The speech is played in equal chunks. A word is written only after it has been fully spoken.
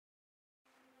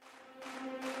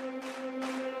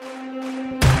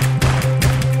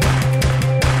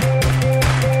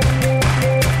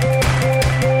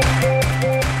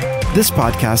This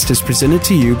podcast is presented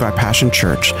to you by Passion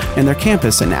Church and their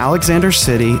campus in Alexander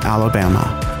City,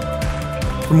 Alabama.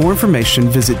 For more information,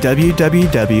 visit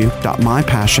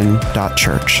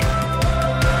www.mypassion.church.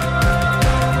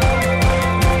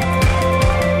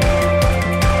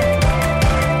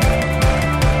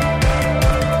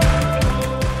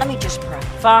 Let me just pray.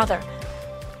 Father,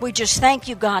 we just thank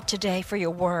you, God, today for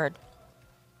your word.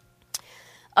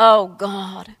 Oh,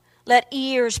 God, let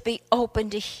ears be open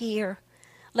to hear.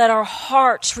 Let our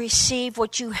hearts receive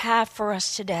what you have for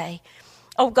us today.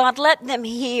 Oh, God, let them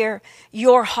hear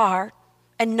your heart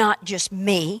and not just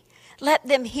me. Let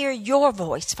them hear your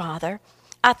voice, Father.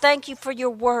 I thank you for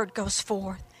your word goes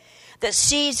forth, that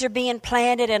seeds are being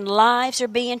planted and lives are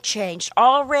being changed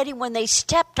already when they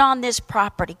stepped on this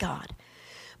property, God,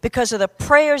 because of the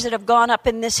prayers that have gone up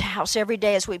in this house every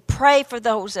day as we pray for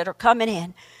those that are coming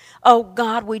in. Oh,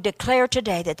 God, we declare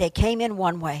today that they came in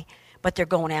one way, but they're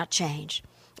going out changed.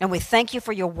 And we thank you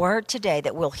for your word today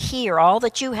that we'll hear all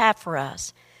that you have for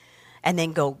us and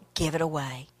then go give it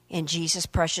away. In Jesus'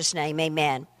 precious name,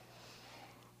 amen.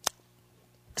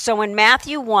 So in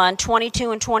Matthew 1, 22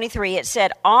 and 23, it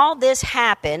said, all this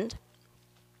happened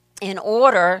in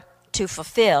order to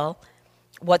fulfill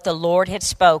what the Lord had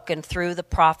spoken through the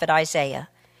prophet Isaiah.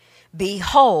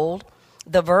 Behold,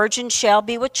 the virgin shall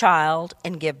be with child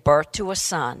and give birth to a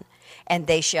son, and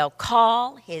they shall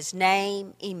call his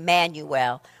name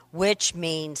Emmanuel, which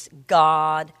means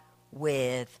God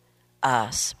with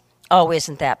us. Oh,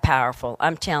 isn't that powerful?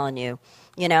 I'm telling you,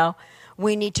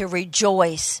 we need to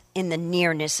rejoice in the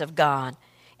nearness of God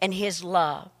and his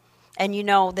love. And you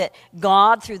know that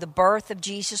God, through the birth of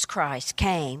Jesus Christ,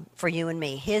 came for you and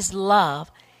me. His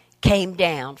love came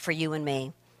down for you and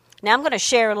me. Now I'm going to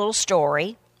share a little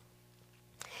story,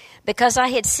 because I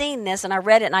had seen this and I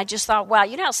read it and I just thought, wow,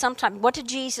 how sometimes, what did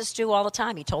Jesus do all the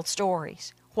time? He told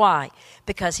stories. Why?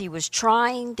 Because he was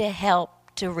trying to help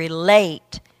to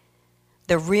relate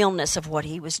the realness of what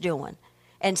he was doing.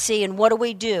 And see, and what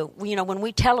do? When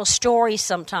we tell a story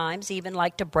sometimes, even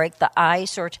like to break the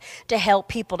ice or to help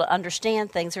people to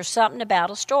understand things, there's something about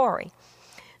a story.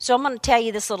 So I'm going to tell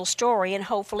you this little story, and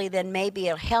hopefully then maybe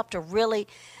it'll help to really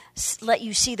let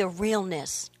you see the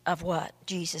realness of what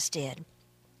Jesus did.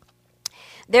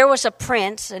 There was a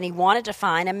prince, and he wanted to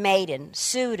find a maiden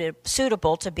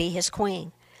suitable to be his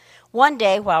queen. One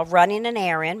day, while running an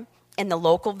errand in the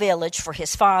local village for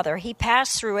his father, he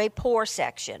passed through a poor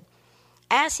section.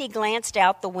 As he glanced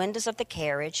out the windows of the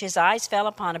carriage, his eyes fell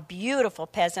upon a beautiful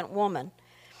peasant woman.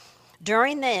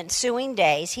 During the ensuing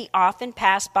days, he often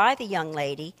passed by the young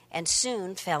lady and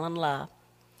soon fell in love.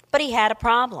 But he had a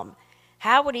problem.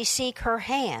 How would he seek her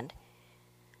hand?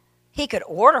 He could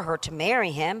order her to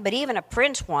marry him, but even a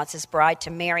prince wants his bride to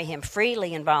marry him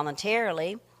freely and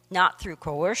voluntarily, not through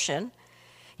coercion.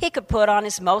 He could put on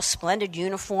his most splendid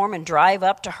uniform and drive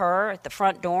up to her at the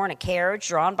front door in a carriage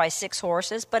drawn by 6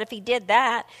 horses, but if he did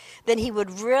that, then he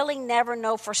would really never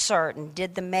know for certain,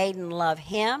 did the maiden love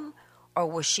him or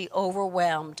was she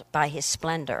overwhelmed by his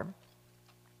splendor?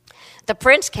 The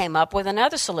prince came up with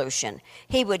another solution.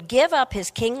 He would give up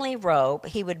his kingly robe,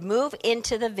 he would move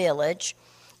into the village,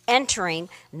 entering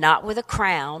not with a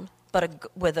crown,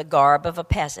 but with the garb of a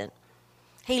peasant.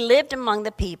 He lived among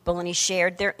the people, and he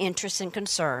shared their interests and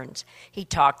concerns. He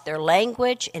talked their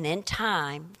language, and in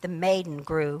time, the maiden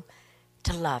grew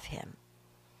to love him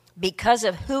because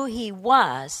of who he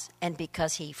was and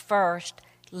because he first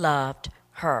loved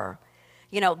her.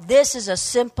 This is a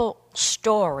simple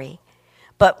story,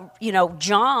 but,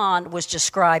 John was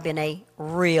describing a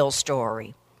real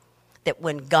story. That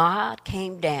when God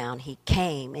came down, he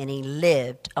came and he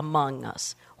lived among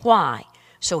us. Why?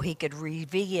 So he could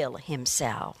reveal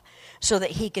himself, so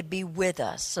that he could be with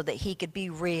us, so that he could be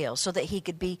real, so that he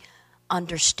could be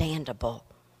understandable.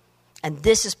 And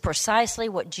this is precisely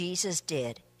what Jesus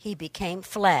did. He became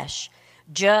flesh,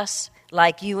 just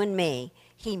like you and me.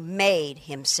 He made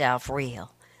himself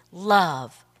real.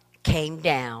 Love came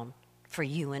down for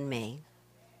you and me.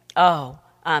 Oh,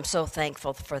 I'm so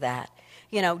thankful for that.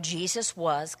 Jesus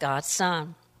was God's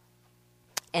Son,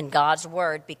 and God's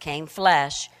Word became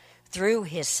flesh through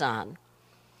his Son.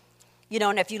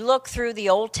 And if you look through the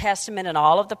Old Testament and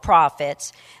all of the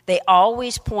prophets, they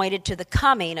always pointed to the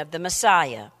coming of the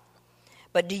Messiah.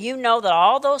 But do you know that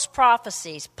all those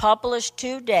prophecies published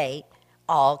to date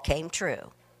all came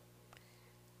true?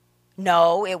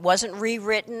 No, it wasn't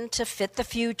rewritten to fit the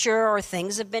future or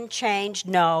things have been changed.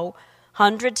 No.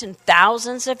 Hundreds and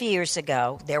thousands of years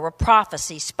ago, there were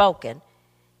prophecies spoken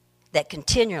that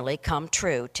continually come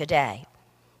true today.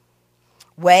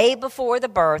 Way before the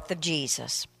birth of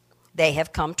Jesus, they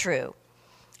have come true.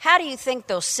 How do you think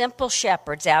those simple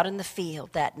shepherds out in the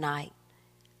field that night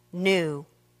knew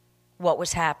what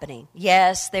was happening?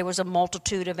 Yes, there was a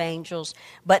multitude of angels,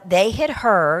 but they had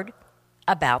heard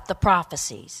about the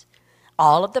prophecies.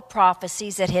 All of the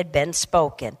prophecies that had been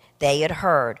spoken, they had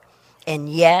heard. And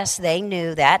yes, they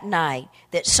knew that night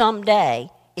that someday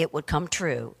it would come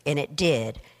true, and it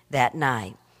did that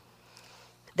night.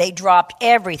 They dropped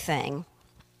everything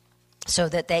so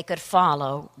that they could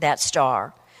follow that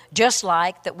star, just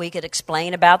like that we could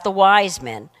explain about the wise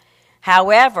men.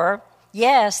 However,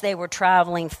 yes, they were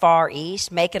traveling far east,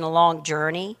 making a long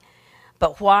journey,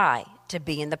 but why? To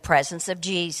be in the presence of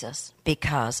Jesus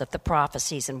because of the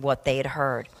prophecies and what they had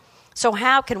heard. So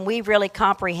how can we really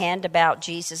comprehend about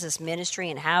Jesus' ministry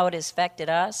and how it has affected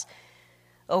us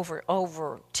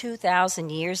over 2,000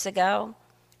 years ago?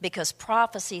 Because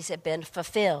prophecies have been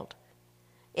fulfilled.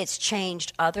 It's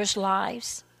changed others'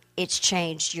 lives. It's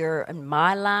changed your and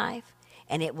my life.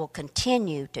 And it will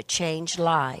continue to change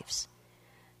lives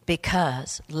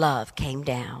because love came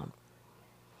down.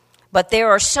 But there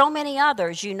are so many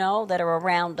others, that are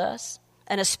around us,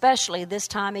 and especially this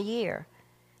time of year,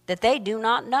 that they do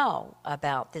not know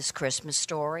about this Christmas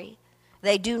story.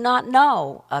 They do not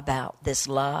know about this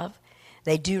love.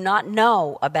 They do not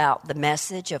know about the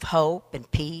message of hope and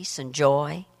peace and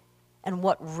joy and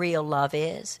what real love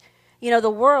is. The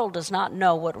world does not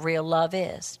know what real love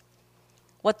is.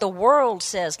 What the world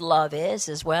says love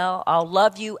is, well, I'll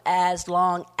love you as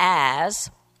long as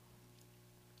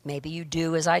maybe you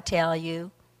do as I tell you,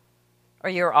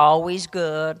 or you're always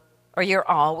good, or you're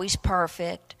always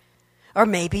perfect, or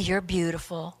maybe you're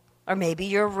beautiful, or maybe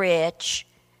you're rich.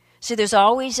 See, there's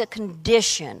always a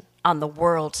condition on the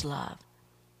world's love.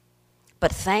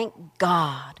 But thank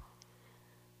God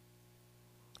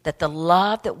that the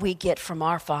love that we get from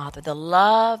our Father, the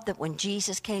love that when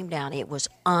Jesus came down, it was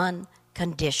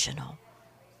unconditional.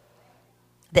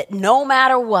 That no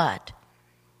matter what,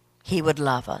 He would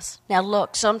love us. Now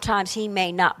look, sometimes He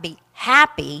may not be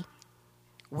happy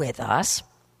with us.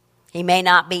 He may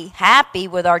not be happy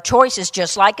with our choices,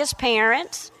 just like as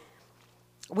parents.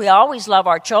 We always love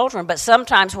our children, but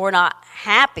sometimes we're not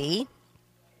happy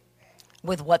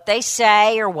with what they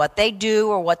say or what they do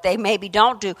or what they maybe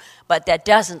don't do, but that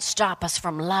doesn't stop us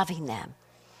from loving them.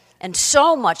 And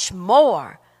so much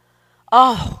more,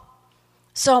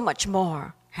 so much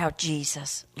more how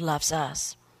Jesus loves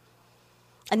us.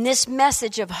 And this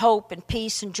message of hope and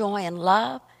peace and joy and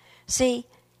love, see,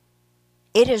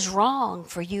 it is wrong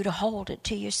for you to hold it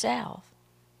to yourself.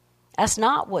 That's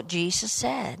not what Jesus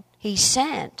said. He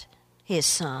sent His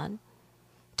Son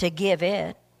to give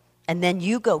it, and then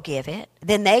you go give it,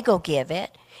 then they go give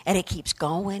it, and it keeps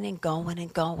going and going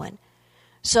and going,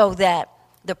 so that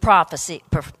the prophecy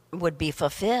would be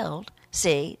fulfilled,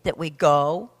 see, that we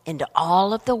go into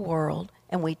all of the world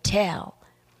and we tell.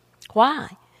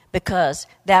 Why? Because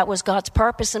that was God's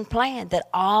purpose and plan, that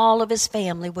all of His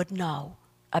family would know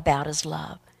about His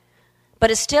love.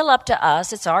 But it's still up to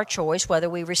us. It's our choice whether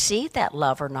we receive that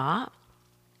love or not,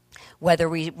 whether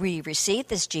we receive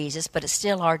this Jesus, but it's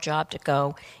still our job to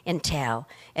go and tell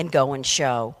and go and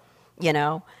show,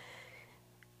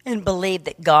 and believe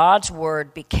that God's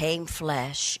Word became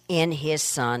flesh in His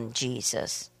Son,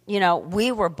 Jesus.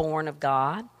 We were born of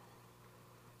God.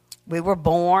 We were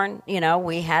born,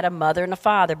 we had a mother and a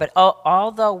father, but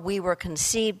although we were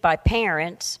conceived by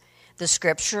parents, the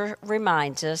Scripture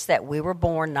reminds us that we were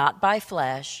born not by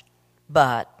flesh,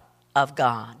 but of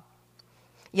God.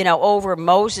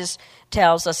 Moses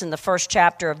tells us in the first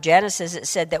chapter of Genesis, it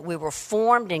said that we were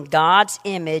formed in God's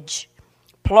image,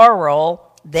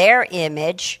 plural, their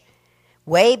image.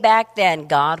 Way back then,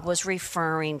 God was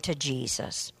referring to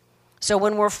Jesus. So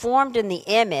when we're formed in the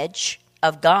image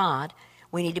of God,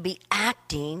 we need to be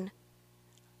acting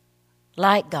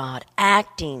like God,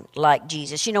 acting like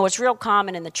Jesus. It's real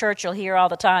common in the church. You'll hear all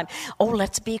the time,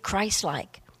 let's be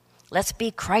Christ-like. Let's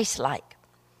be Christ-like.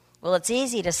 Well, it's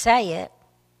easy to say it,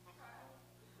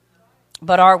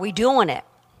 but are we doing it?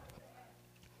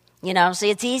 See,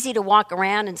 it's easy to walk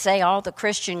around and say all the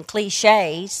Christian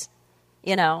cliches,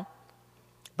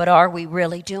 but are we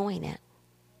really doing it?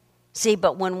 See,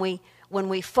 but when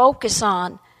we focus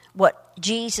on what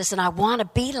Jesus, and I want to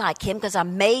be like Him because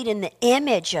I'm made in the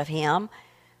image of Him,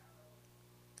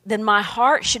 then my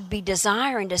heart should be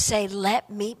desiring to say, let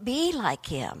me be like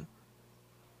Him.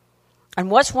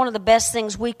 And what's one of the best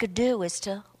things we could do is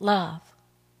to love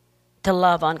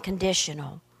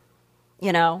unconditional,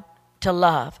 to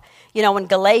love. In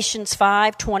Galatians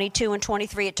 5:22 and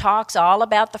 23, it talks all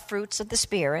about the fruits of the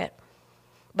Spirit.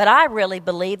 But I really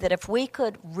believe that if we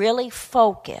could really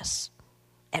focus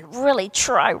and really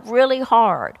try really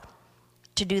hard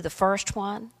to do the first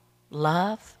one,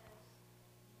 love,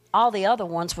 all the other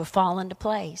ones will fall into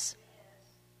place.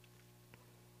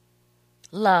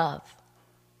 Love.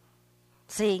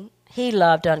 See, he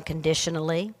loved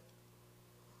unconditionally.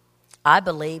 I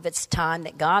believe it's time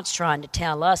that God's trying to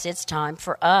tell us it's time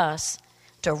for us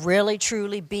to really,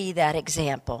 truly be that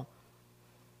example.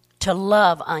 To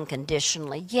love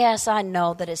unconditionally. Yes, I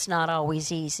know that it's not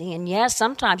always easy. And yes,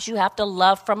 sometimes you have to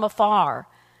love from afar.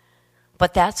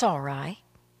 But that's all right.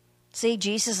 See,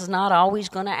 Jesus is not always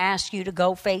going to ask you to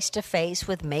go face to face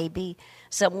with maybe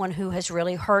someone who has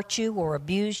really hurt you or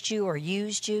abused you or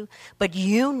used you. But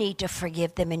you need to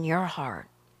forgive them in your heart.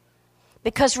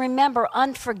 Because remember,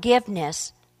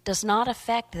 unforgiveness does not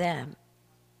affect them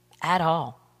at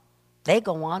all. They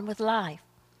go on with life.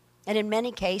 And in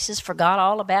many cases, forgot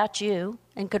all about you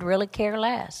and could really care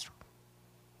less.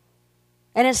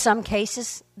 And in some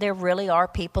cases, there really are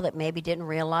people that maybe didn't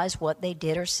realize what they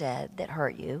did or said that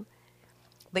hurt you.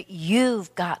 But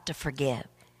you've got to forgive.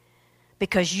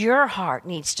 Because your heart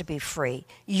needs to be free.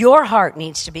 Your heart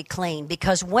needs to be clean.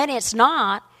 Because when it's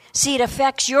not, see, it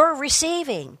affects your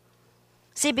receiving.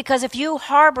 See, because if you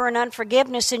harbor an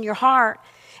unforgiveness in your heart,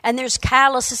 and there's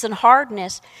callousness and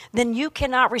hardness, then you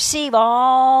cannot receive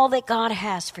all that God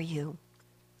has for you.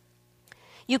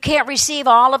 You can't receive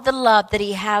all of the love that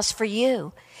he has for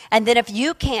you. And then if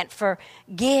you can't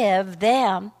forgive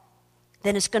them,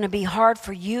 then it's going to be hard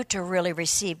for you to really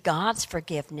receive God's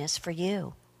forgiveness for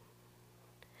you.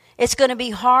 It's going to be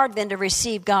hard then to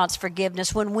receive God's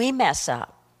forgiveness when we mess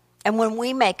up. And when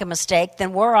we make a mistake,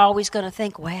 then we're always going to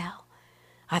think, well,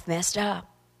 I've messed up.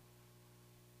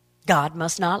 God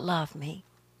must not love me.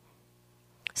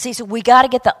 See, so we got to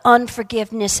get the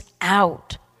unforgiveness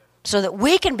out so that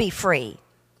we can be free.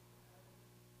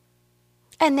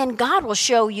 And then God will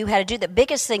show you how to do the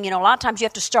biggest thing. A lot of times you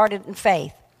have to start it in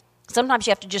faith. Sometimes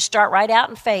you have to just start right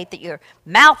out in faith that your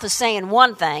mouth is saying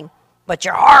one thing, but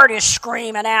your heart is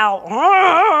screaming out,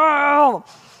 oh!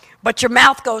 But your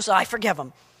mouth goes, I forgive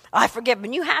them. I forgive them.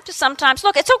 And you have to sometimes,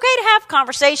 look, it's okay to have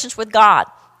conversations with God,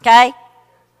 okay?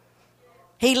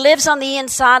 He lives on the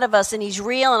inside of us, and he's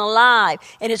real and alive.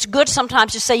 And it's good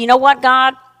sometimes to say, you know what,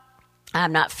 God?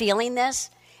 I'm not feeling this,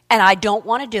 and I don't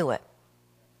want to do it.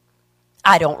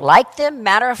 I don't like them.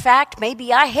 Matter of fact,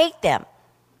 maybe I hate them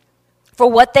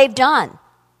for what they've done.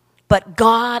 But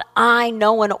God, I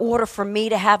know in order for me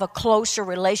to have a closer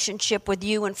relationship with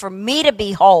you and for me to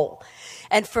be whole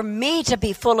and for me to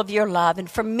be full of your love and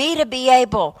for me to be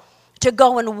able to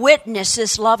go and witness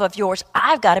this love of yours,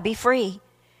 I've got to be free.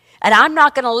 And I'm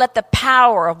not going to let the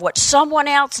power of what someone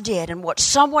else did and what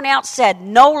someone else said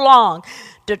no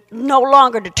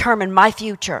longer determine my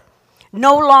future,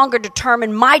 no longer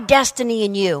determine my destiny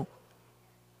in you.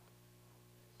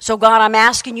 So God, I'm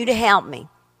asking you to help me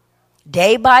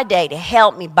day by day, to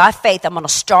help me by faith. I'm going to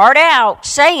start out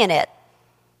saying it,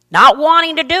 not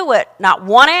wanting to do it, not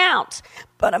 1 ounce,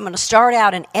 but I'm going to start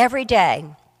out, and every day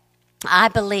I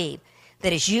believe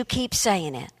that as you keep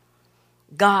saying it,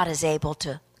 God is able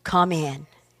to come in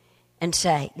and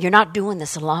say, you're not doing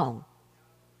this alone.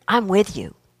 I'm with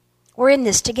you. We're in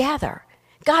this together.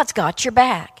 God's got your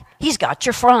back. He's got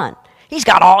your front. He's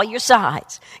got all your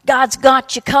sides. God's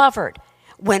got you covered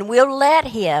when we'll let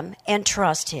him and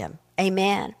trust him.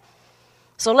 Amen.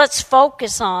 So let's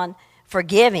focus on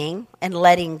forgiving and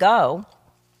letting go,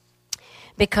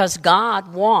 because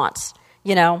God wants,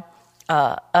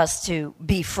 us to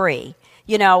be free.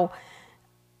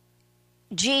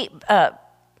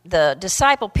 The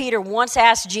disciple Peter once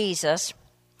asked Jesus,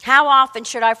 how often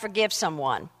should I forgive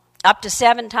someone? Up to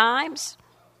 7 times,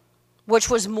 which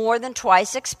was more than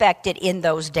twice expected in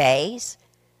those days.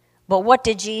 But what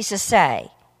did Jesus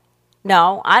say?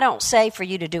 No, I don't say for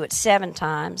you to do it 7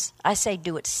 times. I say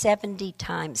do it 70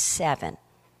 times 7,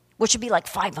 which would be like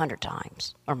 500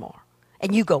 times or more.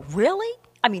 And you go, really?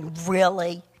 I mean,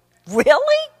 really?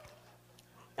 Really?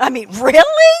 I mean,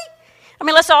 really? I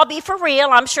mean, let's all be for real.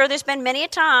 I'm sure there's been many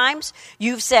times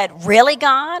you've said, really,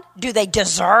 God? Do they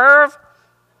deserve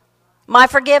my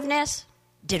forgiveness?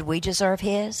 Did we deserve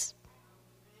his?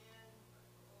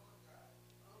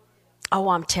 Oh,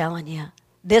 I'm telling you,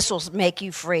 this will make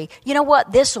you free. You know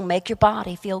what? This will make your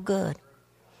body feel good.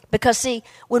 Because, see,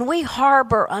 when we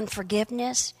harbor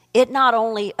unforgiveness, it not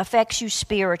only affects you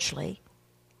spiritually,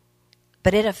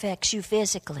 but it affects you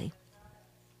physically.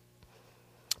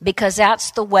 Because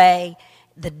that's the way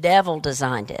the devil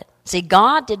designed it. See,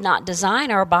 God did not design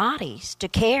our bodies to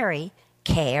carry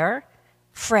care,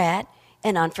 fret,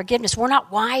 and unforgiveness. We're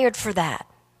not wired for that.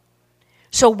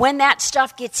 So when that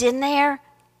stuff gets in there,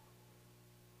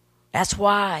 that's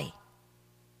why,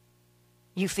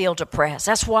 you feel depressed.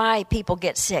 That's why people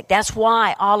get sick. That's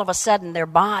why all of a sudden their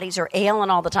bodies are ailing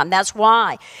all the time. That's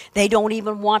why they don't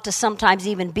even want to sometimes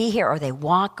even be here, or they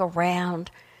walk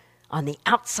around on the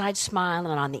outside smiling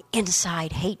and on the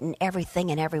inside hating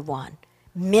everything and everyone.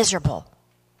 Miserable.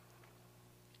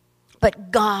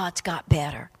 But God's got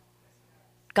better.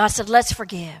 God said, let's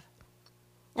forgive.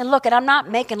 And look, and I'm not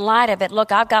making light of it.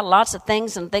 Look, I've got lots of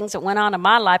things and things that went on in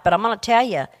my life, but I'm going to tell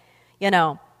you,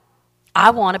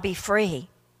 I want to be free.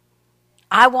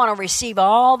 I want to receive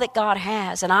all that God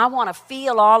has, and I want to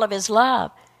feel all of his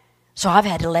love. So I've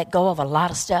had to let go of a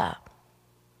lot of stuff.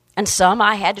 And some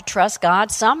I had to trust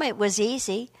God. Some it was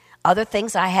easy. Other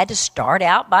things I had to start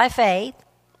out by faith.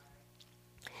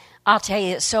 I'll tell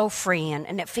you, it's so freeing,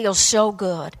 and it feels so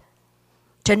good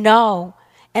to know.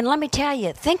 And let me tell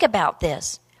you, think about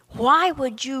this. Why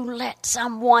would you let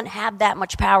someone have that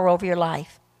much power over your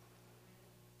life?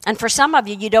 And for some of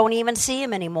you, you don't even see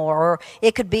him anymore. Or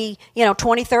it could be,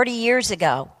 20, 30 years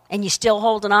ago, and you're still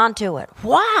holding on to it.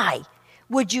 Why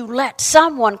would you let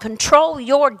someone control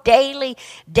your daily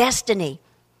destiny?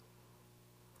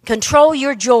 Control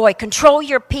your joy, control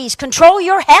your peace, control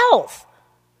your health.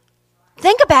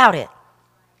 Think about it.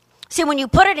 See, when you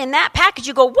put it in that package,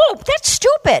 you go, whoa, that's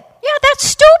stupid. Yeah, that's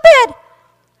stupid.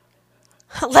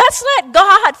 Let's let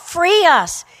God free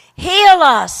us, heal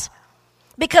us.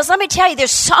 Because let me tell you, there's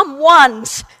some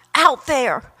ones out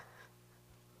there.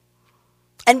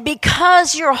 And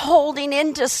because you're holding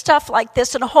into stuff like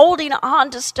this and holding on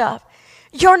to stuff,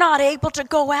 you're not able to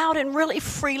go out and really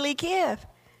freely give.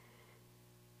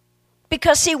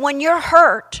 Because see, when you're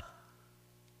hurt,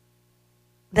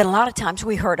 then a lot of times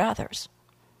we hurt others.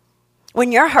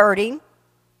 When you're hurting,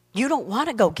 you don't want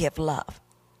to go give love.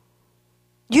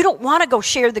 You don't want to go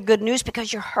share the good news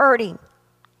because you're hurting.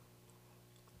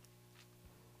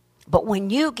 But when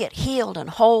you get healed and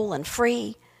whole and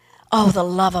free, the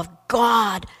love of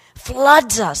God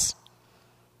floods us.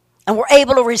 And we're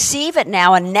able to receive it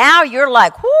now. And now you're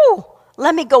like, whoo,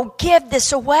 let me go give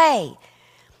this away.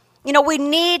 We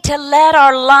need to let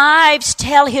our lives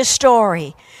tell his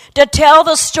story. To tell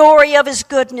the story of his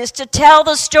goodness. To tell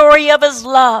the story of his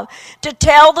love. To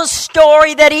tell the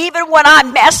story that even when I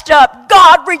messed up,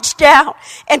 God reached out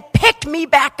and picked me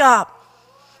back up.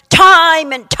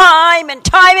 Time and time and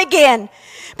time again.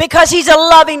 Because he's a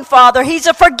loving Father. He's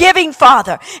a forgiving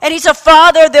Father. And he's a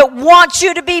Father that wants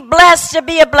you to be blessed, to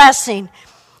be a blessing.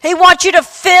 He wants you to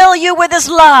fill you with his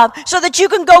love so that you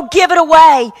can go give it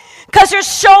away. Because there's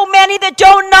so many that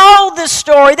don't know this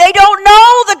story. They don't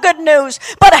know the good news.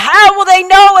 But how will they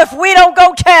know if we don't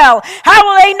go tell? How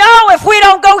will they know if we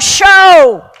don't go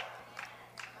show?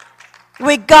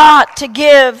 We got to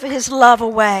give his love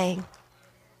away.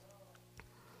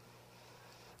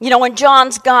 In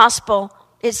John's gospel,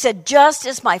 it said, just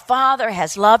as my Father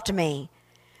has loved me,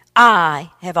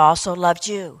 I have also loved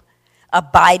you.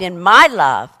 Abide in my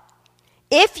love.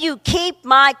 If you keep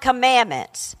my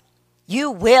commandments,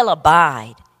 you will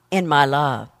abide in my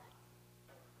love.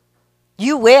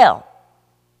 You will.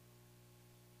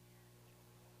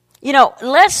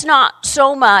 Let's not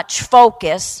so much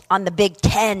focus on the big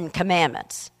 10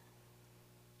 commandments.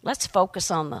 Let's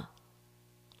focus on the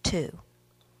 2.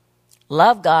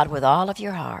 Love God with all of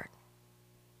your heart.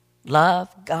 Love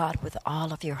God with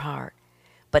all of your heart.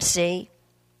 But see,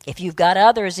 if you've got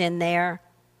others in there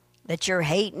that you're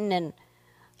hating and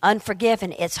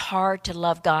unforgiving, it's hard to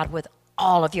love God with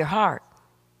all of your heart.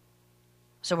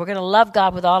 So we're going to love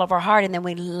God with all of our heart, and then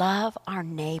we love our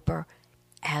neighbor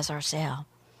as ourselves.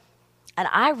 And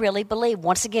I really believe,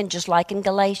 once again, just like in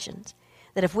Galatians,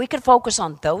 that if we could focus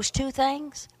on those 2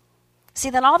 things, see,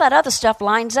 then all that other stuff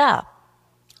lines up.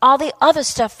 All the other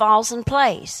stuff falls in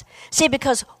place. See,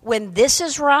 because when this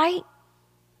is right,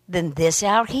 then this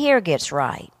out here gets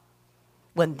right.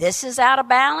 When this is out of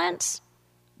balance,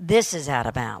 this is out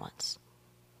of balance.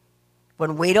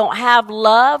 When we don't have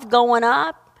love going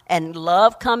up and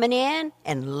love coming in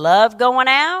and love going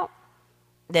out,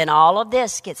 then all of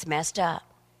this gets messed up.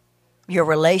 Your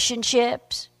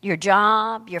relationships, your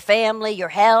job, your family, your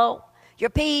health, your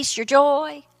peace, your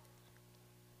joy.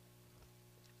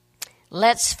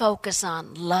 Let's focus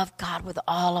on love God with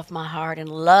all of my heart and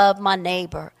love my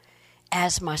neighbor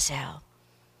as myself.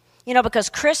 Because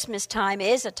Christmas time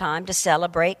is a time to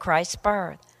celebrate Christ's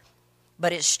birth.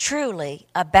 But it's truly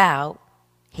about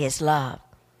his love.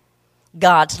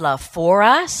 God's love for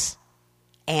us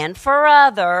and for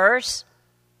others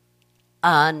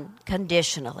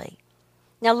unconditionally.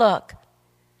 Now look,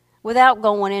 without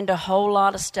going into a whole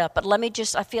lot of stuff, but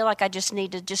I feel like I just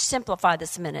need to just simplify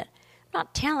this a minute. I'm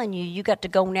not telling you got to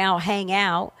go now hang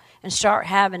out and start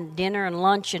having dinner and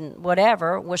lunch and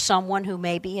whatever with someone who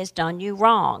maybe has done you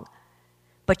wrong.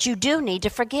 But you do need to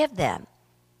forgive them.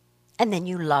 And then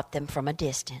you love them from a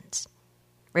distance.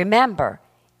 Remember,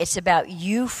 it's about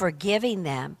you forgiving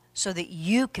them so that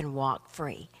you can walk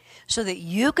free, so that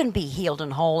you can be healed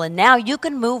and whole, and now you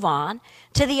can move on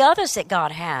to the others that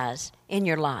God has in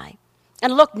your life.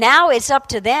 And look, now it's up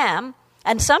to them,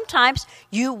 and sometimes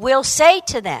you will say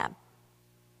to them,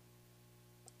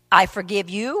 I forgive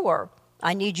you, or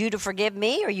I need you to forgive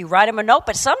me, or you write them a note,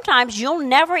 but sometimes you'll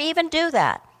never even do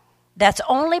that. That's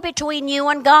only between you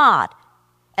and God,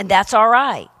 and that's all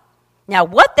right. Now,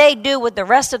 what they do with the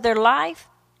rest of their life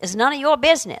is none of your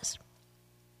business.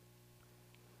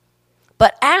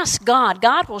 But ask God.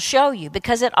 God will show you,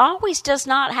 because it always does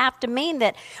not have to mean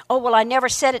that, oh, well, I never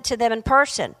said it to them in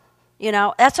person. You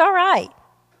know, that's all right.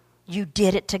 You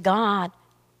did it to God,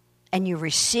 and you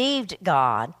received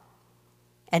God,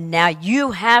 and now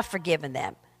you have forgiven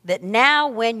them. That now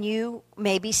when you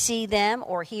maybe see them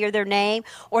or hear their name,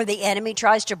 or the enemy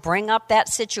tries to bring up that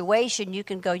situation, you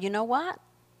can go, you know what?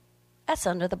 That's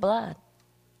under the blood.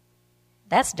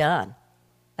 That's done.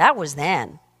 That was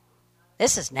then.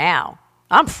 This is now.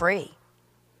 I'm free.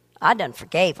 I done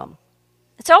forgave them.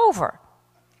 It's over.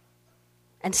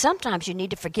 And sometimes you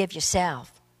need to forgive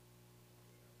yourself.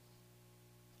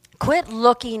 Quit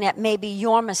looking at maybe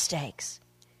your mistakes.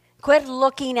 Quit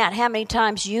looking at how many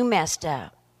times you messed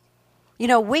up. You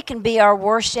know, we can be our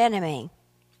worst enemy.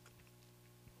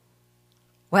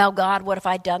 Well, God, what if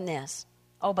I'd done this?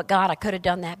 Oh, but God, I could have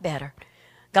done that better.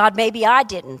 God, maybe I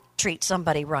didn't treat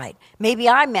somebody right. Maybe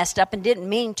I messed up and didn't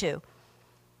mean to.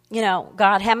 You know,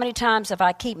 God, how many times have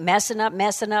I keep messing up?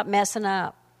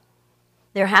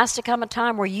 There has to come a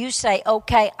time where you say,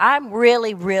 okay, I'm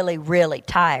really, really, really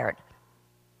tired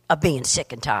of being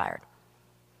sick and tired.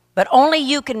 But only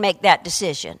you can make that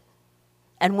decision.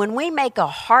 And when we make a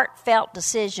heartfelt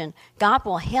decision, God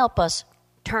will help us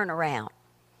turn around.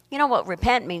 You know what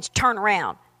repent means? Turn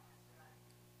around.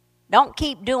 Don't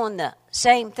keep doing the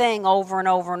same thing over and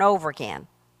over and over again.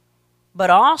 But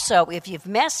also, if you've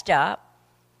messed up,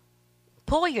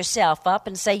 pull yourself up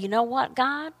and say, you know what,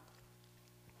 God?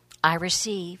 I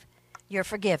receive your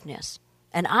forgiveness,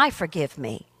 and I forgive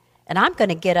me. And I'm going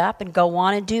to get up and go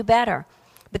on and do better.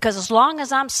 Because as long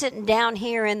as I'm sitting down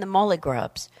here in the molly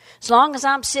grubs, as long as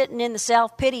I'm sitting in the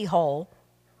self-pity hole,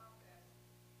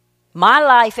 my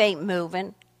life ain't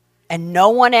moving, and no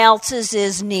one else's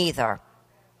is neither.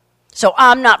 So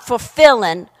I'm not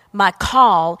fulfilling my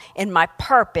call and my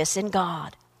purpose in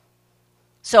God.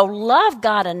 So love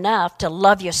God enough to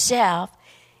love yourself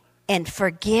and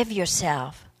forgive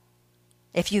yourself.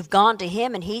 If you've gone to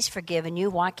Him and He's forgiven you,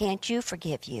 why can't you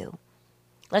forgive you?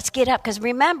 Let's get up, because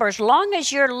remember, as long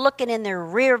as you're looking in the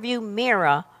rearview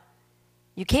mirror,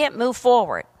 you can't move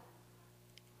forward.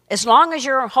 As long as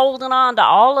you're holding on to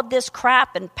all of this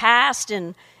crap and past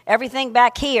and everything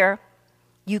back here,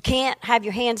 you can't have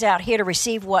your hands out here to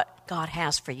receive what God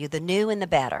has for you, the new and the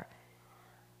better.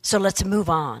 So let's move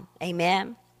on.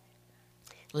 Amen?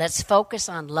 Let's focus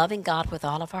on loving God with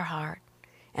all of our heart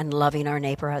and loving our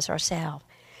neighbor as ourselves.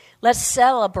 Let's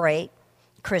celebrate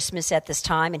Christmas at this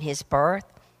time and His birth,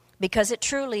 because it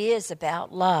truly is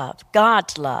about love,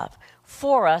 God's love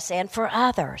for us and for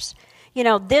others. You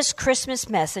know, this Christmas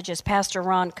message, as Pastor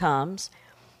Ron comes,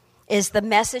 is the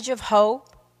message of hope,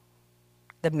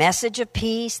 the message of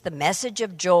peace, the message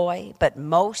of joy, but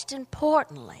most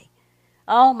importantly,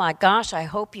 oh my gosh, I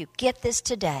hope you get this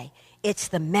today, it's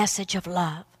the message of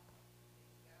love.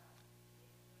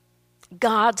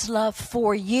 God's love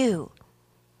for you,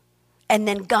 and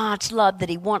then God's love that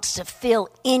He wants to fill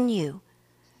in you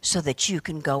so that you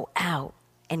can go out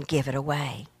and give it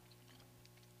away.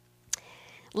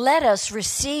 Let us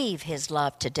receive His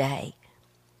love today.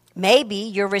 Maybe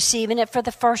you're receiving it for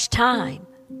the first time.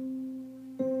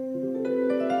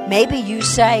 Maybe you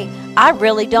say, I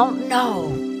really don't know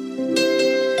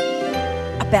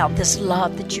about this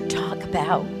love that you talk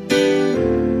about,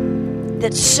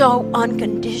 that's so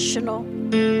unconditional,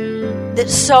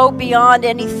 that's so beyond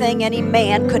anything any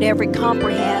man could ever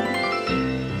comprehend,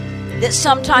 that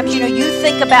sometimes, you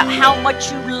think about how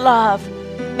much you love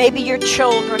maybe your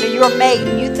children or your mate,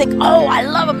 and you think, oh, I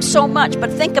love them so much. But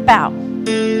think about,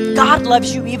 God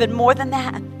loves you even more than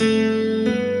that.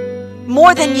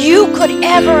 More than you could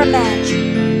ever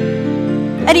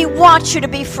imagine. And He wants you to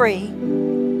be free.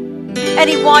 And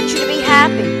He wants you to be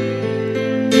happy.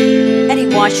 And He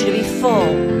wants you to be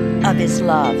full of His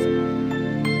love.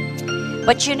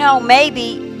 But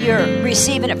maybe you're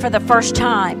receiving it for the first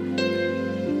time.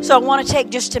 So I want to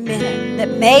take just a minute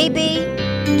that maybe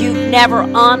you've never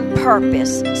on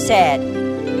purpose said,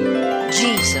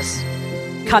 Jesus,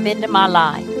 come into my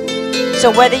life.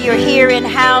 So whether you're here in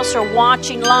house or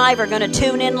watching live or going to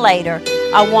tune in later,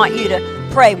 I want you to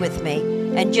pray with me.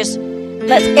 And just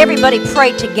let everybody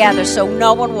pray together so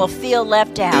no one will feel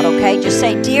left out, okay? Just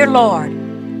say, Dear Lord,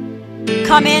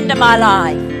 come into my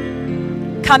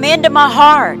life. Come into my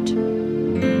heart.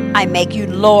 I make you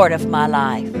Lord of my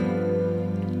life.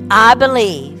 I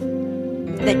believe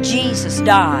that Jesus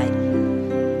died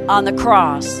on the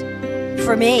cross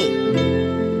for me.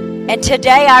 And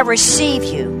today I receive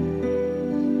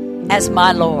you as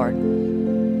my Lord.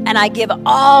 And I give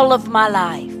all of my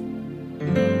life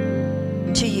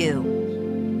to you.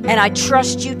 And I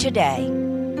trust you today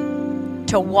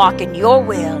to walk in your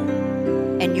will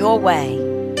and your way.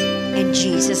 In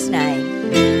Jesus'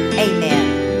 name,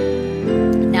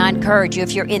 amen. Now I encourage you,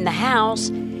 if you're in the house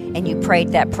and you prayed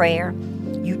that prayer,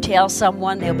 you tell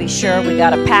someone. They'll be sure. We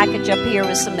got a package up here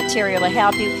with some material to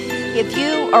help you. If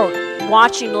you are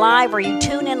watching live or you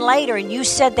tune in later and you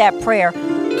said that prayer,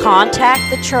 contact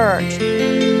the church.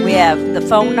 We have the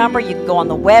phone number. You can go on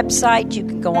the website. You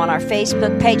can go on our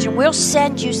Facebook page, and we'll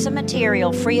send you some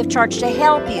material free of charge to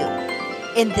help you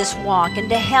in this walk and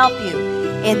to help you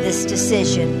in this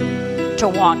decision to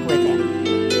walk with Him.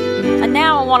 And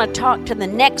now I want to talk to the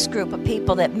next group of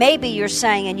people that maybe you're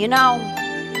saying, and you know,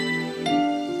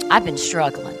 I've been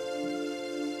struggling.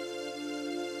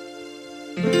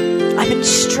 I've been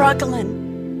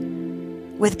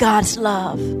struggling with God's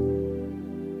love.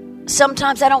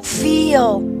 Sometimes I don't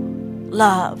feel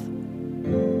love.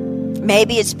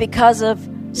 Maybe it's because of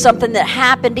something that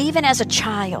happened even as a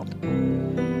child.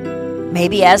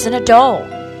 Maybe as an adult.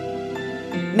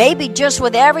 Maybe just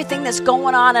with everything that's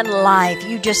going on in life,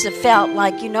 you just have felt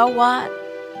like, you know what?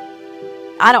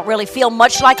 I don't really feel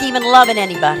much like even loving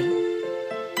anybody.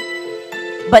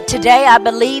 But today I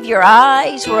believe your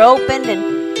eyes were opened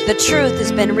and the truth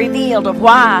has been revealed of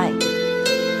why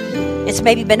it's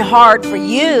maybe been hard for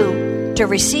you to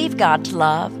receive God's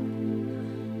love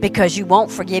because you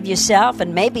won't forgive yourself,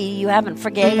 and maybe you haven't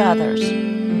forgave others.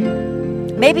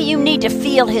 Maybe you need to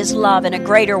feel His love in a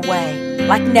greater way,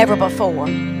 like never before.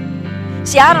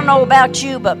 See, I don't know about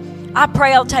you, but I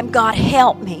pray all the time, God,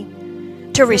 help me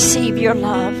to receive your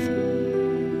love.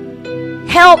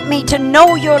 Help me to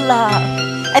know your love,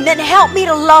 and then help me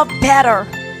to love better.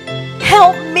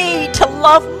 Help me to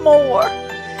love more.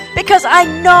 Because I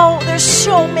know there's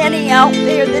so many out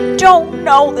there that don't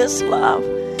know this love.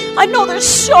 I know there's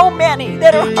so many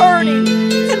that are hurting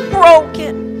and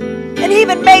broken. And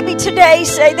even maybe today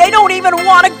say they don't even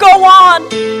want to go on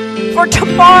for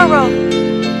tomorrow.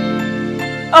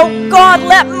 Oh God,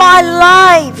 let my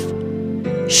life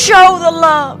show the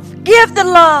love. Give the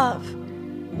love.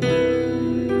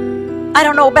 I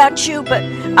don't know about you, but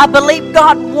I believe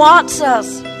God wants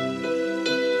us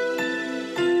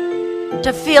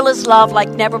to feel His love like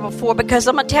never before, because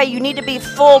I'm going to tell you, you need to be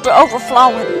full to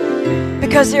overflowing,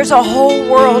 because there's a whole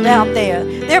world out there.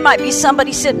 There might be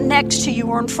somebody sitting next to you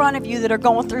or in front of you that are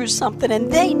going through something,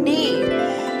 and they need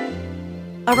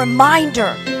a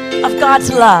reminder of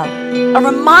God's love, a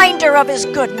reminder of His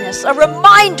goodness, a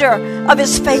reminder of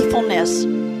His faithfulness,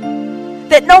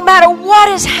 that no matter what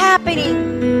is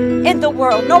happening in the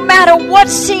world, no matter what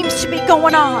seems to be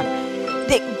going on,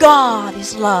 that God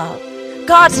is love.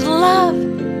 God's love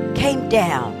came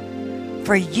down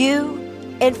for you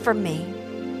and for me.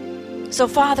 So,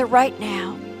 Father, right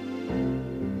now,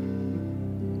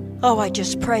 I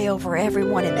just pray over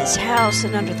everyone in this house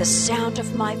and under the sound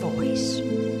of my voice,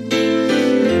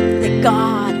 that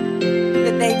God,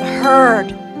 that they've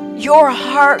heard your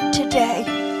heart today,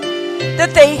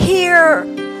 that they hear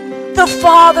the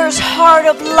Father's heart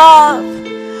of love.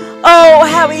 Oh,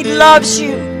 how He loves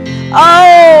you.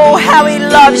 Oh, how He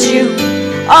loves you.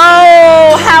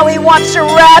 Oh, how He wants to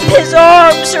wrap His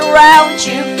arms around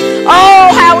you. Oh,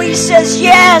 how He says,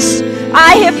 yes,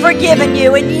 I have forgiven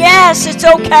you. And yes, it's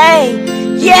okay.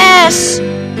 Yes,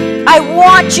 I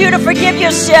want you to forgive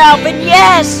yourself. And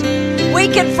yes, we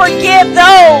can forgive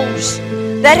those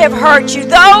that have hurt you,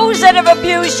 those that have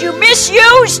abused you,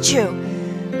 misused you.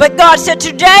 But God said,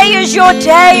 today is your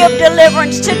day of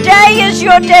deliverance. Today is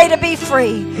your day to be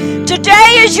free.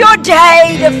 Today is your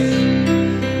day to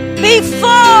be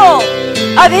full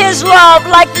of His love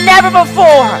like never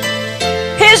before.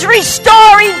 His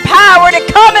restoring power to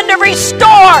come and to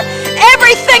restore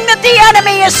everything that the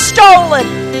enemy has stolen.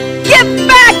 Give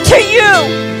back to you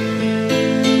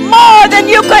more than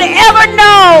you could ever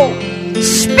know.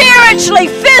 Spiritually,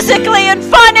 physically, and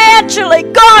financially,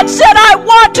 God said, I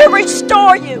want to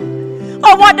restore you.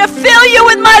 I want to fill you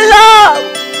with my love.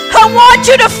 I want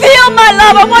you to feel my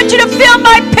love. I want you to feel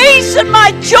my peace and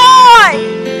my joy.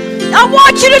 I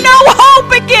want you to know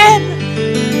hope again.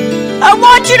 I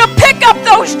want you to pick up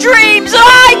those dreams that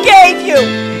I gave you.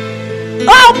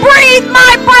 I'll breathe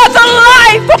my breath of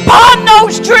life upon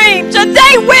those dreams, and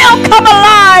they will come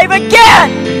alive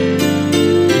again.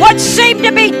 What seemed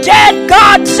to be dead,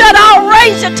 God said, I'll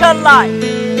raise it to life.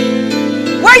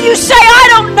 Where you say, I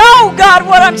don't know, God,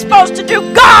 what I'm supposed to do,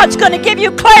 God's going to give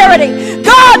you clarity.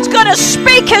 God's going to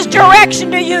speak His direction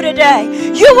to you today.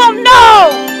 You will know,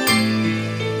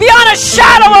 beyond a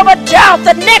shadow of a doubt,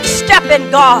 the next step in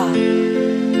God.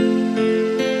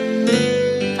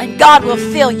 And God will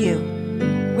fill you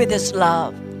with His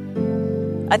love.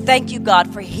 I thank you,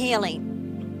 God, for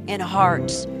healing in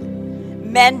hearts,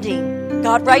 mending.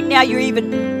 God, right now you're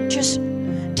even just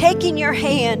taking your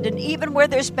hand, and even where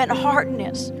there's been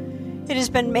hardness, it has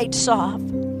been made soft.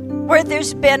 Where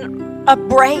there's been a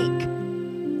break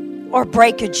or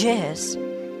breakages,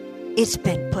 it's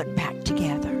been put back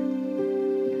together.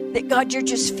 That God, you're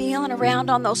just feeling around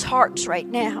on those hearts right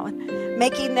now and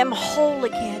making them whole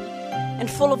again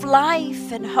and full of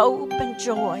life and hope and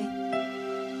joy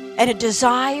and a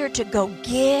desire to go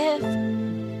give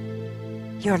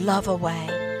your love away.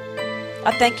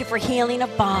 I thank you for healing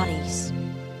of bodies,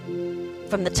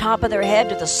 from the top of their head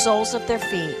to the soles of their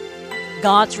feet.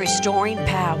 God's restoring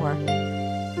power.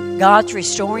 God's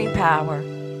restoring power.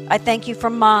 I thank you for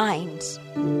minds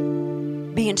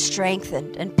being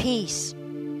strengthened and peace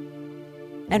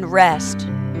and rest.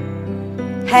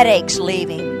 Headaches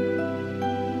leaving.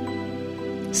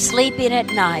 Sleeping at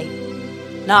night.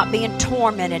 Not being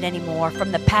tormented anymore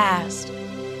from the past.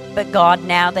 But God,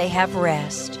 now they have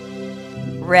rest.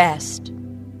 Rest.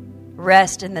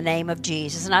 Rest in the name of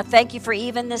Jesus. And I thank you for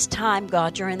even this time,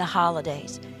 God, during the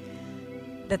holidays,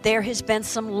 that there has been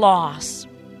some loss.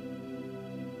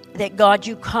 That, God,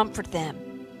 you comfort them.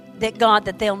 That, God,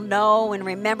 that they'll know and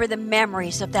remember the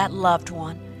memories of that loved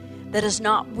one that is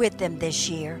not with them this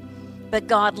year. But,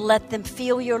 God, let them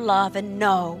feel your love and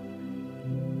know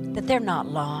that they're not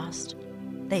lost.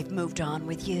 They've moved on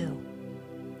with you.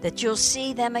 That you'll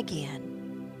see them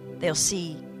again. They'll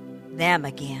see them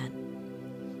again.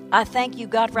 I thank you,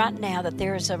 God, right now that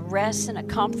there is a rest and a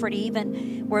comfort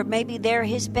even where maybe there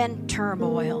has been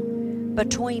turmoil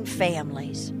between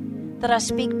families. That I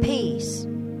speak peace.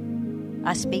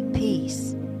 I speak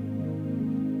peace.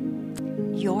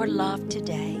 Your love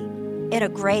today in a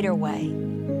greater way.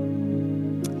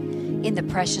 In the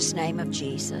precious name of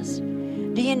Jesus.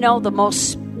 Do you know the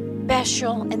most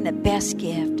special and the best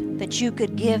gift that you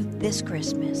could give this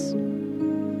Christmas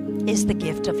is the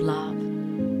gift of love?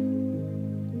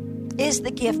 Is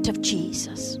the gift of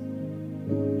Jesus.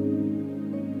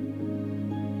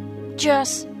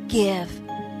 Just give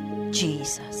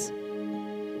Jesus.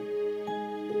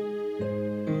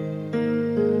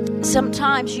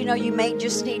 Sometimes, you know, you may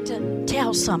just need to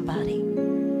tell somebody,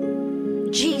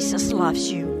 Jesus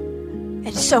loves you,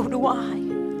 and so do I.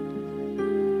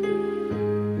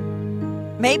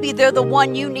 Maybe they're the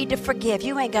one you need to forgive.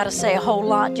 You ain't got to say a whole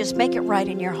lot. Just make it right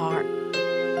in your heart.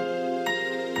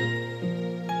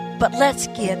 But let's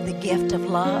give the gift of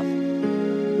love.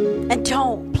 And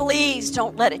please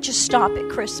don't let it just stop at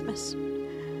Christmas.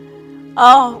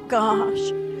 Oh, gosh.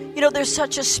 You know, there's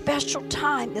such a special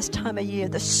time this time of year.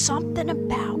 There's something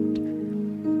about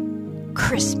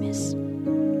Christmas.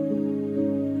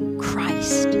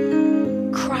 Christ.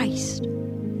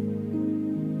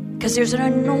 Because there's an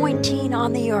anointing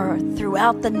on the earth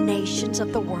throughout the nations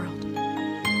of the world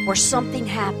where something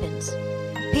happens.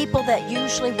 People that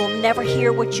usually will never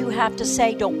hear what you have to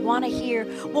say, don't want to hear,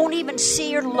 won't even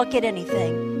see or look at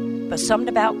anything. But something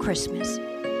about Christmas,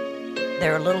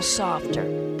 they're a little softer,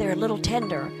 they're a little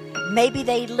tender. Maybe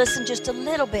they listen just a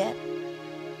little bit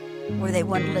where they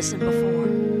wouldn't listen before.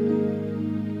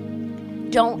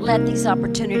 Don't let these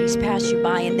opportunities pass you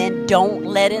by, and then don't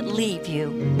let it leave you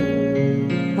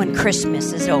when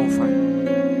Christmas is over.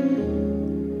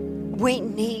 We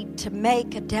need to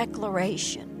make a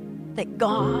declaration that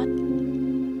God,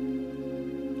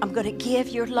 I'm going to give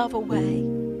your love away.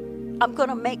 I'm going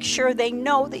to make sure they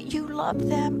know that you love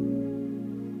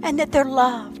them and that they're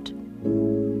loved.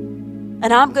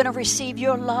 And I'm going to receive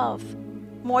your love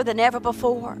more than ever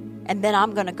before. And then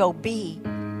I'm going to go be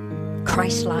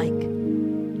Christ-like.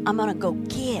 I'm going to go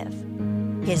give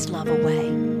His love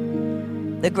away.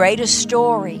 The greatest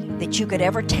story that you could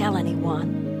ever tell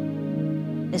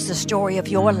anyone is the story of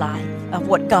your life, of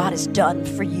what God has done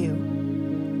for you.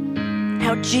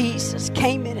 How Jesus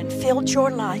came in and filled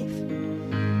your life.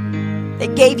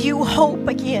 It gave you hope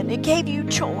again. It gave you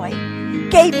joy.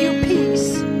 Gave you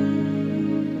peace.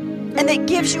 And it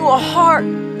gives you a heart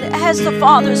that has the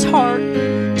Father's heart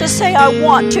to say, I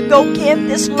want to go give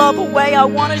this love away. I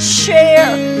want to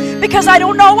share. Because I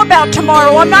don't know about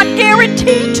tomorrow. I'm not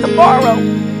guaranteed tomorrow.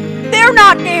 They're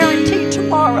not guaranteed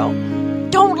tomorrow.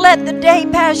 Don't let the day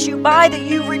pass you by that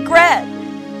you regret.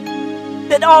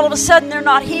 That all of a sudden they're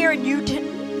not here and you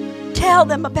didn't tell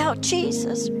them about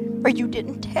Jesus. Or you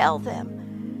didn't tell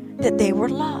them that they were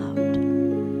loved.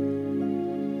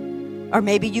 Or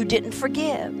maybe you didn't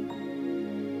forgive.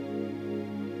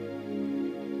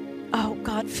 Oh,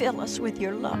 God, fill us with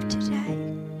your love today.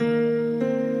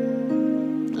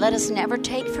 Let us never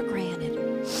take for granted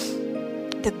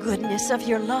the goodness of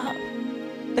your love,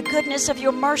 the goodness of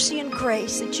your mercy and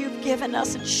grace that you've given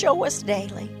us and show us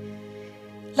daily.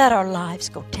 Let our lives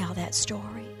go tell that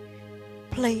story.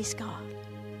 Please, God,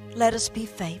 let us be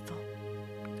faithful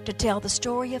to tell the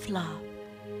story of love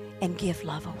and give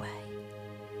love away.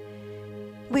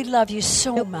 We love you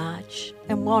so much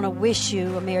and want to wish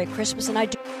you a Merry Christmas. And I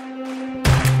do.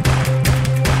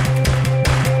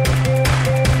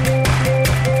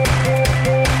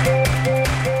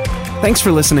 Thanks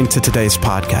for listening to today's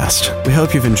podcast. We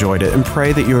hope you've enjoyed it and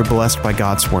pray that you are blessed by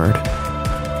God's Word.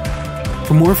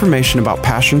 For more information about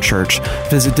Passion Church,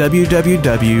 visit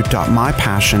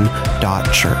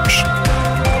www.mypassion.church.